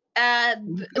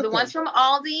 The ones from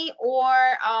Aldi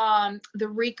or the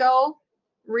Rico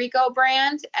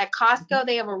brand at Costco.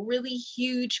 They have a really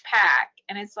huge pack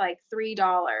and it's like $3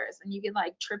 and you get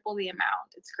like triple the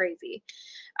amount. It's crazy.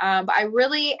 But I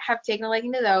really have taken a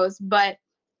liking to those. But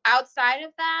outside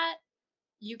of that,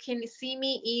 you can see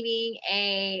me eating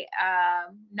a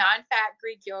non-fat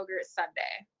Greek yogurt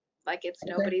sundae like it's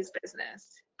nobody's business.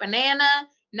 Banana,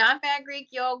 non-fat Greek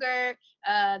yogurt,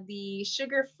 the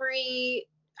sugar-free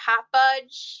hot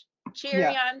fudge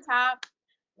cherry on top.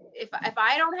 If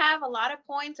I don't have a lot of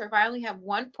points, or if I only have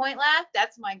 1 point left,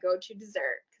 that's my go-to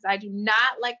dessert, because I do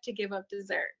not like to give up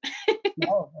dessert.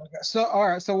 Oh, okay. So, all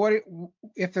right. So,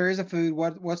 if there is a food?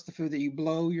 What's the food that you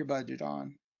blow your budget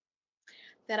on?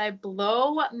 That I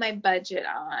blow my budget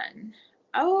on.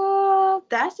 Oh,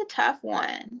 that's a tough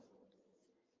one.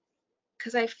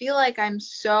 Because I feel like I'm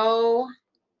so,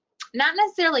 not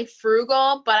necessarily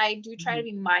frugal, but I do try to Mhm.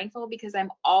 be mindful because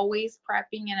I'm always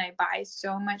prepping and I buy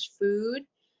so much food.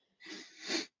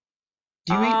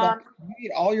 Do you eat like? Do you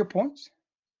eat all your points?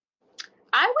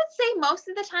 I would say most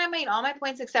of the time I eat all my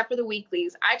points except for the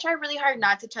weeklies. I try really hard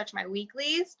not to touch my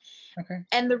weeklies. Okay.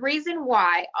 And the reason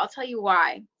why, I'll tell you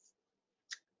why.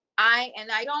 I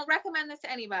don't recommend this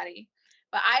to anybody,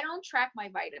 but I don't track my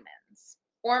vitamins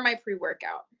or my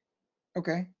pre-workout.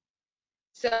 Okay.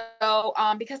 So,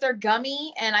 because they're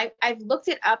gummy and I've looked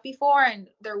it up before and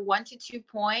they're 1 to 2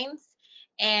 points,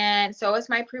 and so is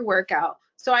my pre-workout.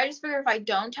 So I just figure if I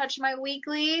don't touch my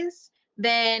weeklies,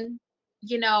 then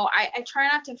I try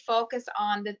not to focus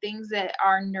on the things that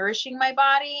are nourishing my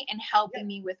body and helping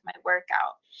me with my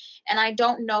workout. And I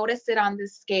don't notice it on the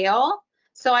scale.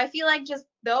 So I feel like just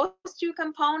those two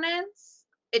components,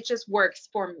 it just works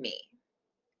for me.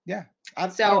 Yeah. I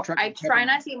So don't track I my try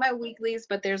not peppermints. to eat my weeklies,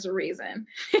 but there's a reason.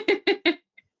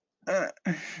 Uh,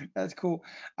 That's cool.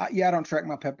 Yeah, I don't track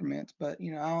my peppermints, but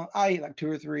I eat like 2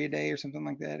 or 3 a day or something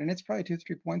like that, and it's probably 2 or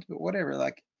 3 points, but whatever.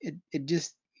 Like it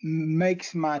just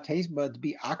makes my taste buds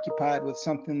be occupied with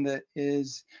something that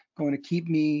is going to keep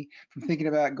me from thinking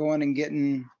about going and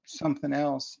getting something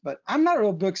else. But I'm not a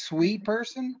real big sweet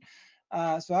person,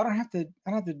 so I don't have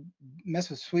to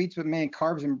mess with sweets. But man,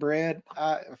 carbs and bread,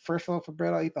 a fresh loaf of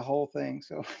bread, I'll eat the whole thing.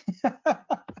 So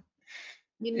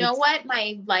You know it's what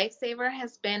my lifesaver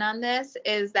has been on this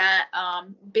is that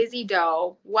Busy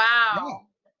Dough. yeah. Wow.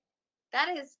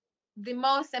 That is the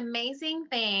most amazing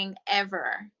thing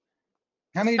ever,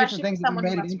 How many different especially for things have you someone who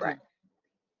made it loves bread. into?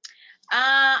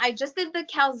 I just did the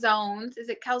calzones. Is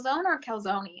it calzone or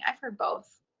calzone? I've heard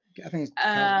both. I think it's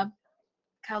Uh, calzone.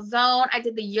 calzone. I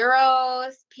did the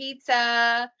gyros,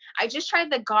 pizza. I just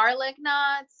tried the garlic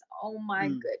knots. Oh my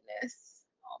Mm, goodness.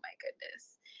 Oh my goodness.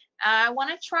 I want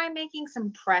to try making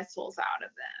some pretzels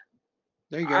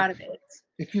there you go. out of it.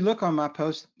 If you look on my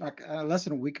post, like less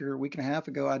than a week or a week and a half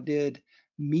ago, I did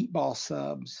meatball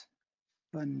subs.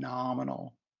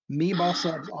 Phenomenal. Meatball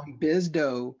subs on Biz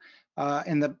Dough.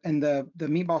 And the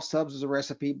meatball subs is a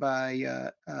recipe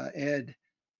by Ed.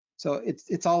 So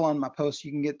it's all on my post.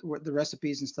 You can get the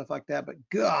recipes and stuff like that. But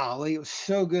golly, it was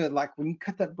so good. Like when you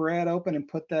cut that bread open and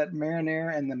put that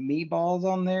marinara and the meatballs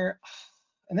on there,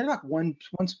 and they're like 1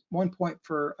 point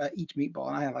for each meatball,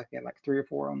 and I had like 3 or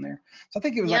 4 on there. So I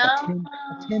think it was like a Yum.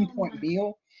 10 point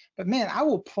meal. But man, I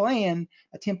will plan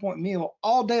a 10 point meal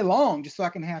all day long just so I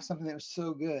can have something that was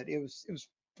so good. It was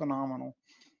phenomenal.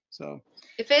 So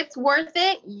If it's worth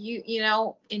it, yeah,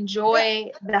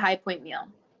 enjoy the high point meal.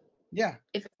 yeah,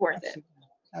 If it's worth it. absolutely,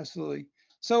 absolutely.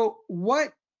 So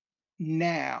what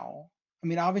now? I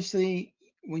mean, obviously,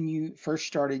 when you first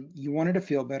started, you wanted to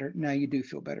feel better. Now you do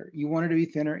feel better. You wanted to be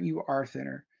thinner. You are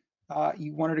thinner.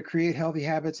 You wanted to create healthy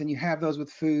habits, and you have those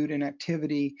with food and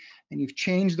activity, and you've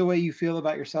changed the way you feel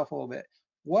about yourself a little bit.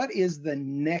 What is the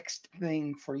next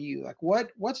thing for you? Like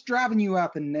what's driving you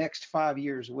out the next 5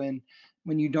 years when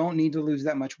you don't need to lose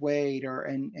that much weight or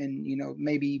and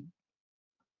maybe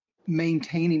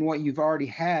maintaining what you've already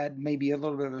had may be a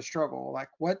little bit of a struggle. Like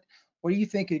what do you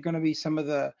think are going to be some of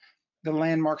the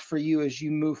landmarks for you as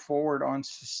you move forward on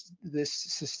this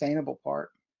sustainable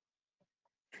part?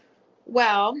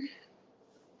 Well,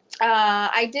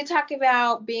 I did talk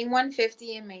about being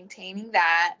 150 and maintaining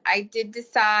that. I did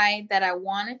decide that I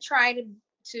want to try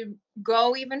to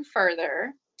go even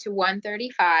further to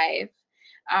 135.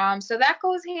 So that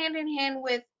goes hand in hand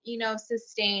with,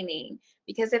 sustaining.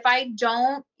 Because if I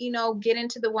don't, get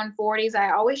into the 140s,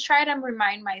 I always try to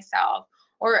remind myself,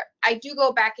 or I do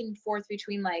go back and forth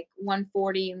between like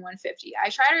 140 and 150. I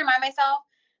try to remind myself,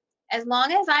 as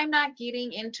long as I'm not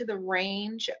getting into the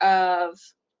range of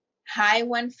high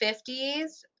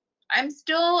 150s, I'm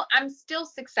still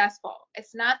successful.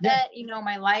 It's not Yeah, that,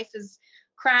 my life is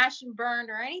crashed and burned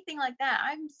or anything like that.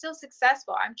 I'm still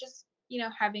successful. I'm just,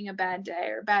 having a bad day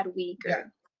or a bad week yeah,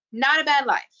 or not a bad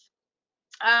life.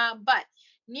 But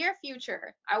near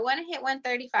future, I want to hit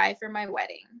 135 for my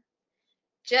wedding.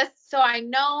 Just so I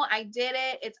know I did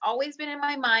it. It's always been in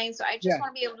my mind. So I just yeah,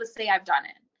 want to be able to say I've done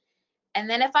it. And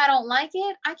then if I don't like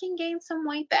it, I can gain some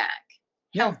weight back,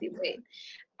 yeah. healthy weight.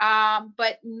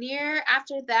 But near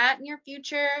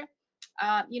future,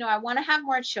 I want to have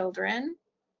more children.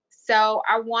 So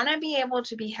I want to be able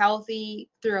to be healthy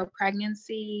through a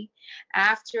pregnancy,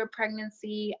 after a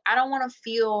pregnancy. I don't want to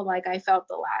feel like I felt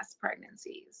the last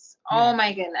pregnancies. Oh Yeah.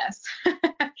 my goodness.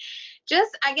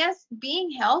 Just, I guess, being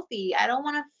healthy. I don't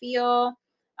want to feel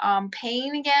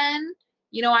pain again.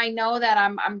 I know that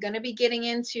I'm going to be getting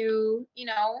into,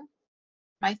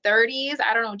 my 30s.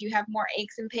 I don't know. Do you have more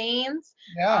aches and pains?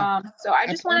 Yeah. So I I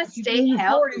just told want to you she'd be in stay your 40s.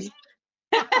 healthy.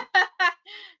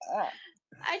 Uh,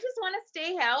 I just want to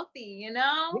stay healthy.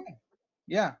 yeah.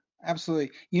 Yeah,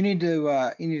 absolutely. You need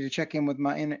to check in with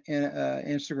my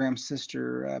Instagram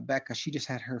sister Becca. She just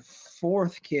had her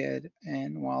fourth kid,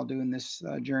 and while doing this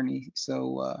journey,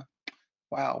 so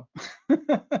wow.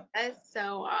 That's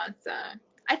so awesome.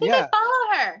 I think I Yeah,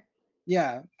 follow her.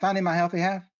 yeah. Finding my healthy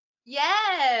half.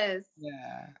 Yes.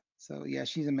 Yeah. So yeah,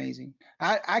 she's amazing.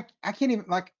 I can't even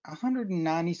like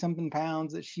 190 something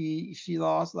pounds that she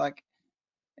lost. Like,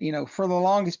 for the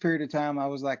longest period of time, I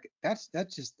was like, that's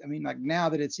just, I mean, like now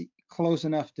that it's close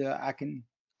enough to I can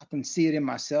see it in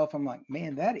myself. I'm like,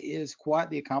 man, that is quite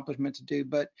the accomplishment to do.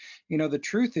 But the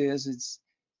truth is, it's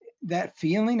that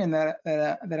feeling and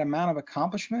that amount of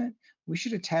accomplishment. We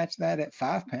should attach that at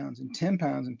 5 pounds and 10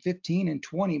 pounds and 15 and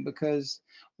 20 because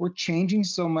we're changing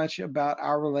so much about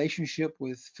our relationship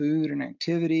with food and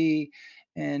activity.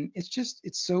 And it's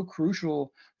so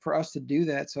crucial for us to do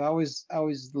that. So I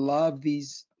always love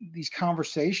these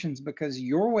conversations because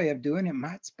your way of doing it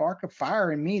might spark a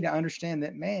fire in me to understand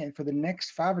that, man, for the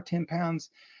next 5 or 10 pounds,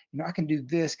 I can do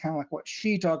this kind of like what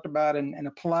she talked about and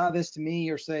apply this to me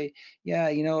or say, yeah,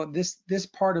 this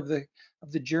part of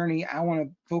the journey, I want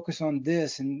to focus on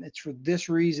this and it's for this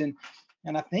reason.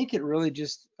 And I think it really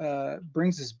just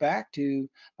brings us back to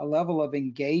a level of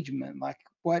engagement, like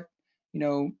you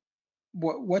know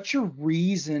what's your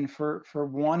reason for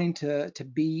wanting to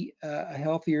be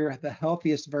the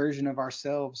healthiest version of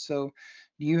ourselves. So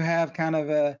do you have kind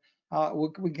of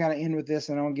we kind of end with this,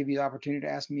 and I'll give you the opportunity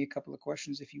to ask me a couple of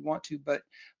questions if you want to, but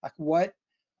like what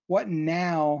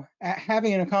now,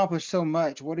 having accomplished so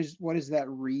much, what is that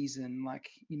reason? Like,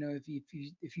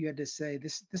 if you had to say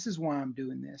this is why I'm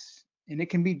doing this, and it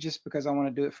can be just because I want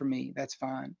to do it for me, that's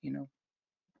fine.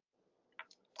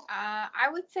 I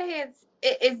would say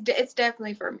it's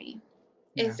definitely for me.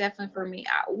 It's Yeah. definitely for me.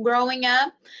 Growing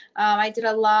up, I did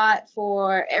a lot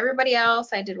for everybody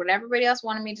else. I did what everybody else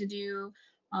wanted me to do.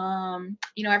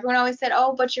 Everyone always said,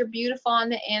 "Oh, but you're beautiful on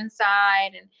the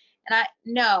inside," and I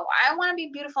no, I want to be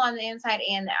beautiful on the inside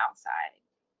and the outside.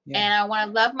 Yeah. And I want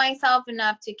to love myself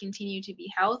enough to continue to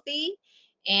be healthy.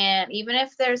 And even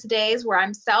if there's days where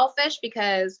I'm selfish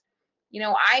because,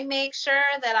 I make sure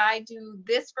that I do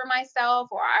this for myself,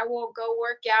 or I will go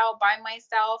work out by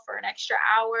myself for an extra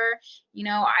hour.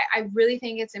 I really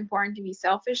think it's important to be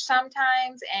selfish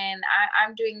sometimes. And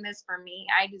I'm doing this for me.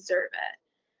 I deserve it.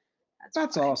 That's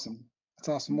That's why. awesome. That's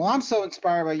awesome. Well, I'm so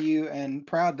inspired by you and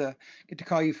proud to get to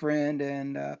call you friend.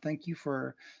 And thank you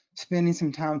for spending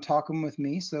some time talking with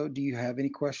me. So, do you have any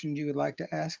questions you would like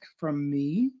to ask from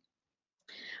me?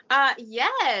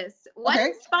 Yes. What Okay.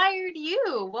 inspired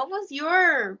you? What was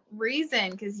your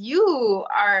reason? Because you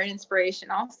are an inspiration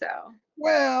also.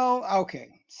 Well,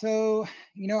 okay. So,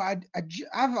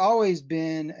 I've always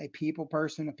been a people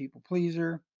person, a people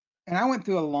pleaser. And I went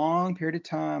through a long period of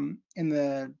time in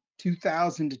the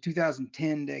 2000 to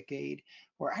 2010 decade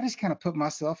where I just kind of put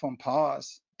myself on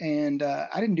pause and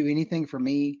I didn't do anything for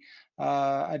me.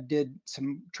 I did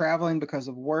some traveling because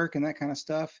of work and that kind of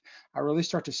stuff. I really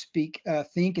start to think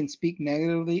and speak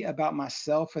negatively about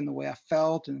myself and the way I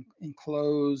felt and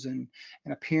clothes and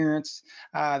appearance.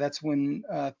 That's when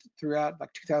throughout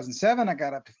like 2007, I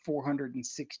got up to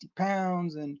 460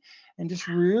 pounds and just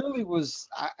really was,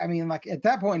 I mean, like at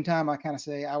that point in time, I kind of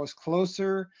say I was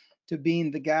closer to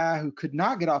being the guy who could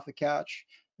not get off the couch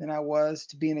than I was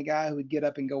to being the guy who would get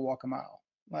up and go walk a mile.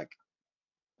 Like,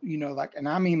 and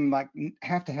I mean, like,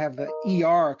 have to have the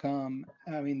ER come,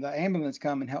 I mean, the ambulance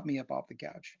come and help me up off the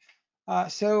couch.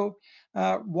 So,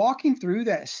 walking through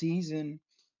that season,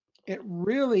 it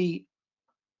really,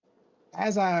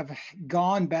 as I've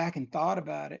gone back and thought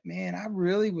about it, man, I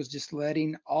really was just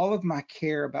letting all of my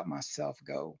care about myself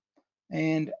go.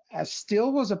 And I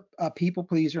still was a people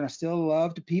pleaser and I still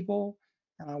loved people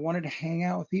and I wanted to hang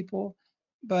out with people,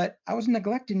 but I was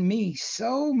neglecting me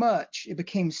so much. It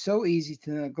became so easy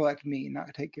to neglect me and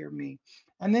not take care of me.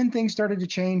 And then things started to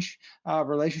change,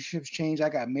 relationships changed. I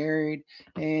got married,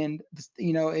 and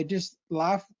it just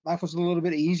life was a little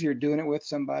bit easier doing it with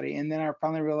somebody. And then I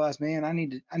finally realized, man, I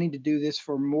need to do this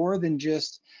for more than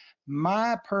just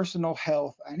my personal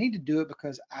health. I need to do it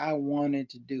because I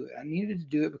wanted to do it. I needed to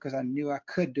do it because I knew I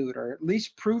could do it, or at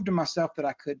least prove to myself that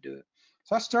I could do it.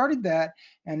 So I started that,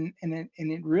 and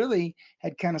it really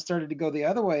had kind of started to go the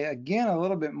other way again a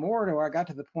little bit more, to where I got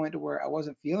to the point to where I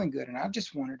wasn't feeling good, and I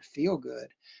just wanted to feel good.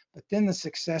 But then the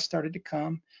success started to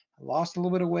come. I lost a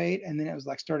little bit of weight, and then it was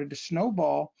like started to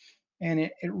snowball. And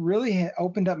it really had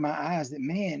opened up my eyes that,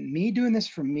 man, me doing this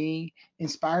for me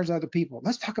inspires other people.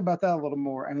 Let's talk about that a little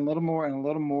more and a little more and a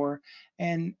little more.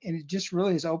 And it just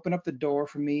really has opened up the door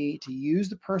for me to use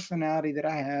the personality that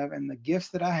I have and the gifts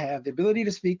that I have, the ability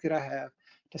to speak that I have,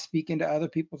 to speak into other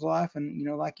people's life. And,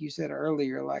 like you said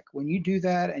earlier, like when you do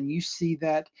that and you see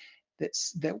that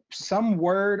some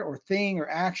word or thing or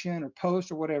action or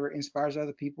post or whatever inspires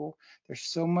other people, there's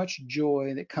so much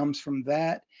joy that comes from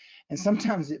that. And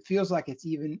sometimes it feels like it's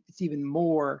even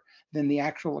more than the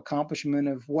actual accomplishment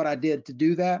of what I did to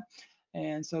do that.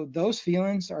 And so those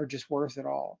feelings are just worth it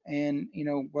all. And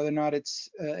whether or not it's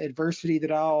adversity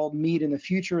that I'll meet in the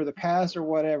future or the past or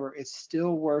whatever, it's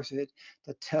still worth it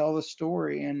to tell the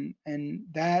story. And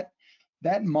that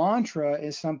mantra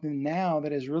is something now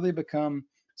that has really become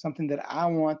something that I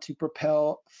want to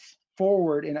propel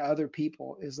forward in other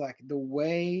people. Is like the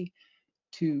way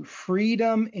to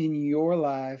freedom in your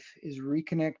life is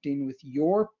reconnecting with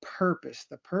your purpose,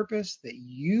 the purpose that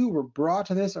you were brought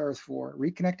to this earth for,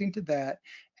 reconnecting to that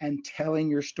and telling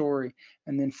your story.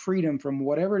 And then freedom from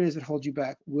whatever it is that holds you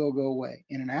back will go away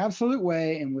in an absolute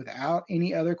way and without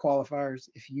any other qualifiers.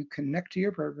 If you connect to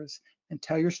your purpose and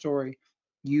tell your story,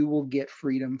 you will get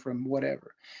freedom from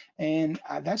whatever. And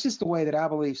that's just the way that I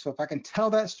believe. So if I can tell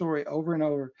that story over and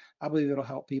over, I believe it'll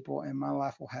help people, and my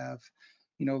life will have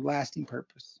lasting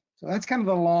purpose. So that's kind of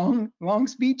the long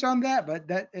speech on that, but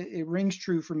that it rings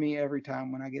true for me every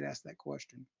time when I get asked that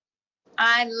question.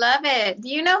 I love it. Do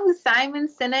you know who Simon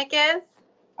Sinek is?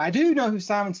 I do know who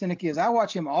Simon Sinek is. I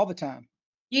watch him all the time.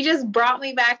 You just brought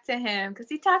me back to him because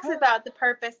he talks about the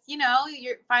purpose,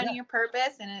 you're finding your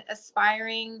purpose and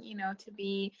aspiring, to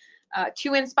be,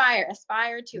 to inspire,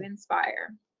 aspire to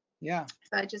inspire. Yeah.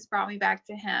 So it just brought me back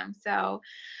to him. So,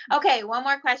 okay, one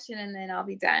more question and then I'll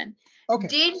be done. Okay.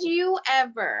 Did you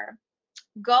ever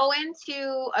go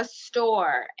into a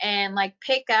store and like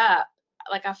pick up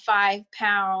like a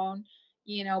 5-pound,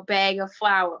 bag of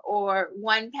flour or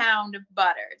 1 pound of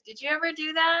butter? Did you ever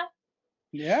do that?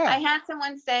 Yeah. I had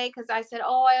someone say, because I said,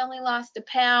 oh, I only lost a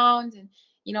pound, and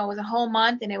it was a whole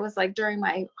month, and it was like during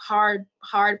my hard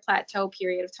plateau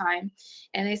period of time.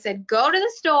 And they said, go to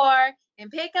the store and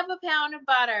pick up a pound of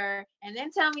butter and then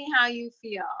tell me how you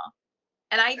feel.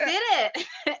 And I did it.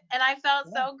 And I felt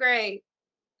so great.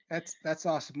 That's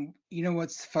awesome. You know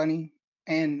what's funny?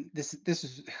 And this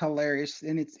is hilarious.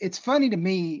 And it's funny to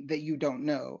me that you don't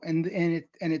know. And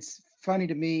it's funny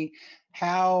to me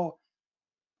how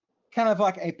kind of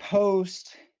like a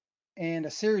post and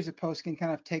a series of posts can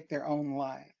kind of take their own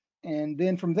life. And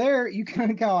then from there, you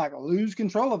kind of like lose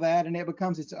control of that and it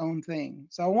becomes its own thing.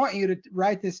 So I want you to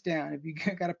write this down if you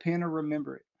got a pen or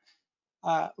remember it.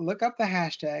 Look up the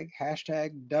hashtag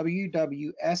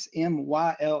WWSMYLE.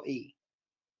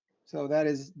 So that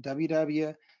is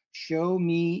WW, show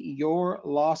me your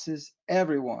losses,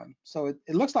 everyone. So it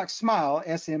looks like smile,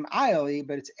 SMILE,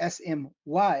 but it's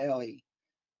SMYLE.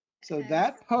 So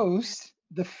that post,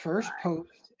 the first post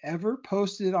ever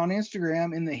posted on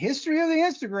Instagram in the history of the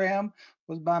Instagram,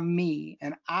 was by me.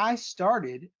 And I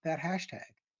started that hashtag.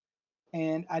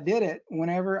 And I did it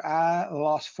whenever I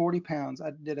lost 40 pounds.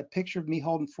 I did a picture of me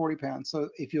holding 40 pounds. So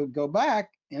if you'll go back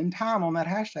in time on that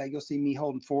hashtag, you'll see me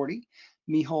holding 40,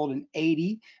 me holding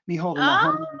 80, me holding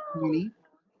 120.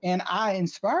 And I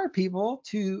inspire people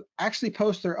to actually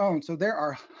post their own. So there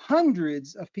are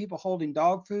hundreds of people holding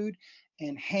dog food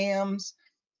and hams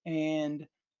and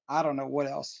I don't know what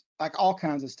else, like all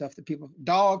kinds of stuff that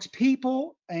dogs,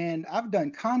 people. And I've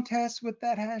done contests with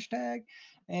that hashtag.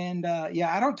 And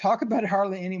I don't talk about it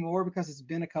hardly anymore because it's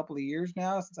been a couple of years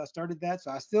now since I started that.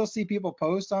 So I still see people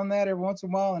post on that every once in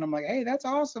a while, and I'm like, hey, that's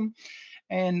awesome.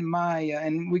 And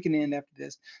and we can end after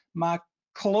this. My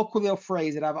colloquial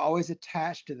phrase that I've always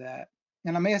attached to that,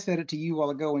 and I may have said it to you a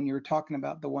while ago when you were talking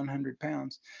about the 100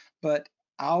 pounds, but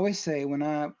I always say when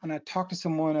I talk to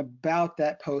someone about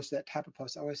that post, that type of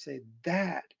post, I always say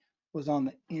that was on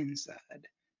the inside.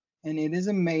 And it is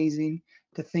amazing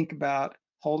to think about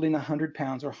holding 100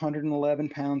 pounds or 111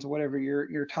 pounds or whatever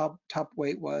your top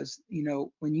weight was.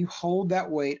 When you hold that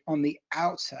weight on the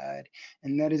outside,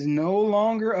 and that is no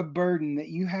longer a burden that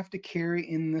you have to carry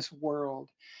in this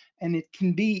world. And it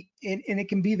can be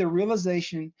the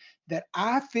realization that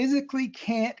I physically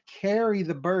can't carry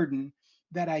the burden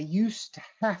that I used to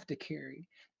have to carry.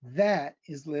 That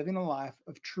is living a life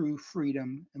of true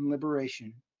freedom and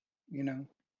liberation.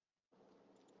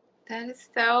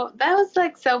 That was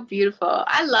like so beautiful.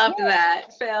 I loved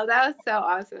that, Phil. That was so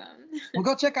awesome. Well,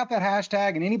 go check out that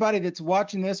hashtag, and anybody that's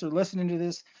watching this or listening to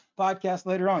this podcast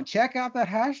later on, check out that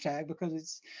hashtag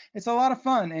because it's a lot of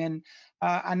fun. And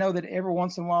I know that every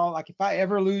once in a while, like if I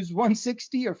ever lose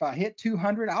 160 or if I hit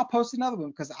 200, I'll post another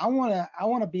one because I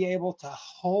wanna be able to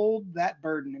hold that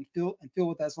burden and feel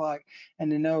what that's like, and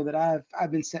to know that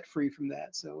I've been set free from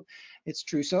that. So it's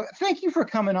true. So thank you for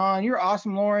coming on. You're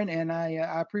awesome, Lauren, and I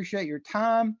appreciate your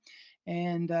time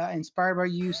and inspired by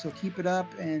you. So keep it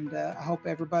up, and I hope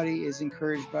everybody is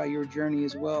encouraged by your journey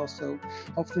as well. So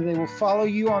hopefully they will follow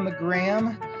you on the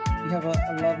gram. You have a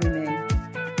lovely name.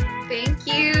 Thank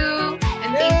you,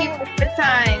 and thank you for the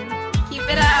time. Keep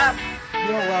it up.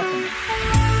 You're welcome.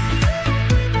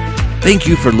 Thank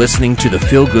you for listening to the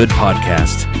Feel Good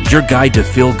Podcast, your guide to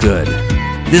feel good.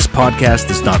 This podcast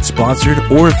is not sponsored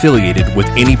or affiliated with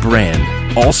any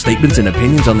brand. All statements and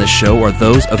opinions on this show are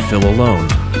those of Phil alone.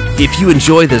 If you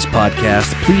enjoy this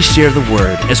podcast, please share the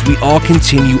word as we all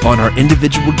continue on our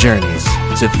individual journeys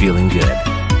to feeling good.